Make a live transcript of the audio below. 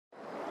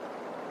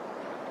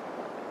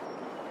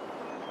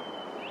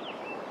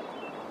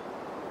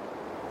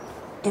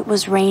It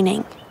was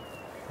raining.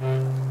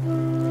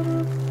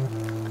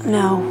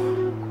 No.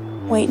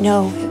 Wait,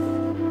 no.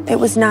 It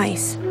was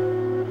nice.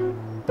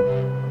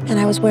 And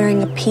I was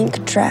wearing a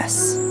pink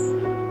dress.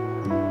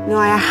 No,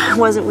 I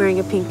wasn't wearing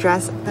a pink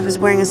dress. I was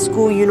wearing a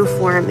school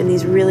uniform and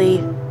these really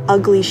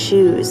ugly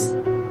shoes.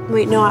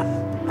 Wait, no,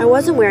 I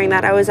wasn't wearing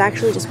that. I was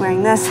actually just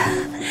wearing this.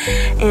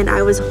 And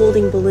I was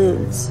holding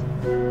balloons.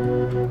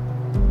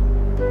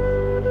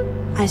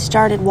 I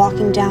started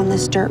walking down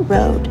this dirt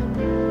road.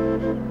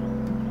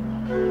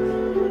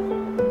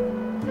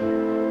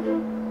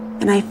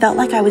 And I felt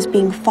like I was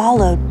being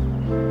followed.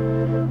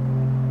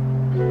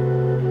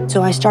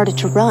 So I started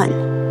to run.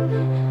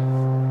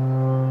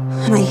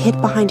 And I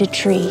hid behind a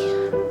tree.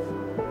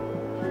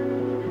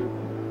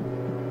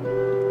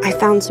 I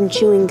found some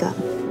chewing gum.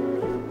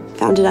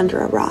 Found it under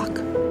a rock.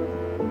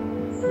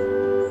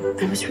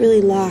 I was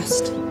really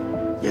lost.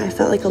 I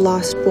felt like a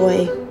lost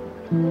boy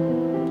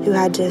who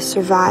had to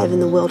survive in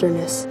the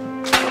wilderness.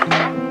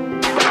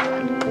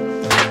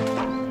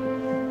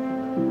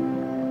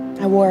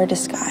 I wore a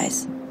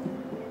disguise.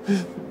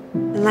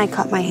 And I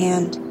cut my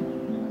hand.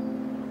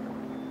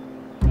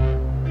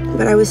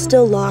 But I was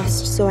still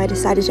lost, so I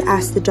decided to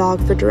ask the dog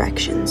for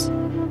directions.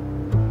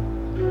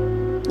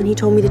 And he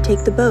told me to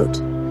take the boat.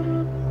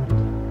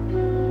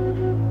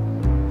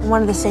 And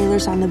one of the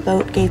sailors on the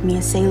boat gave me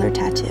a sailor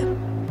tattoo.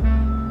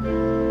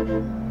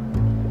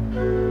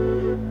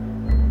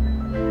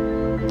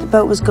 The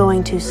boat was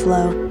going too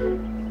slow,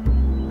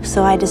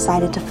 so I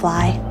decided to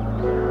fly.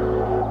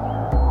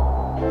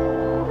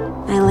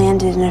 I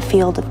landed in a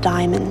field of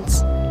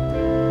diamonds.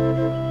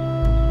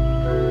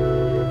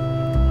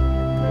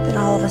 Then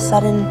all of a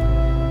sudden,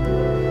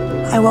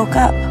 I woke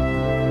up.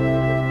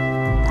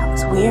 That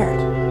was weird.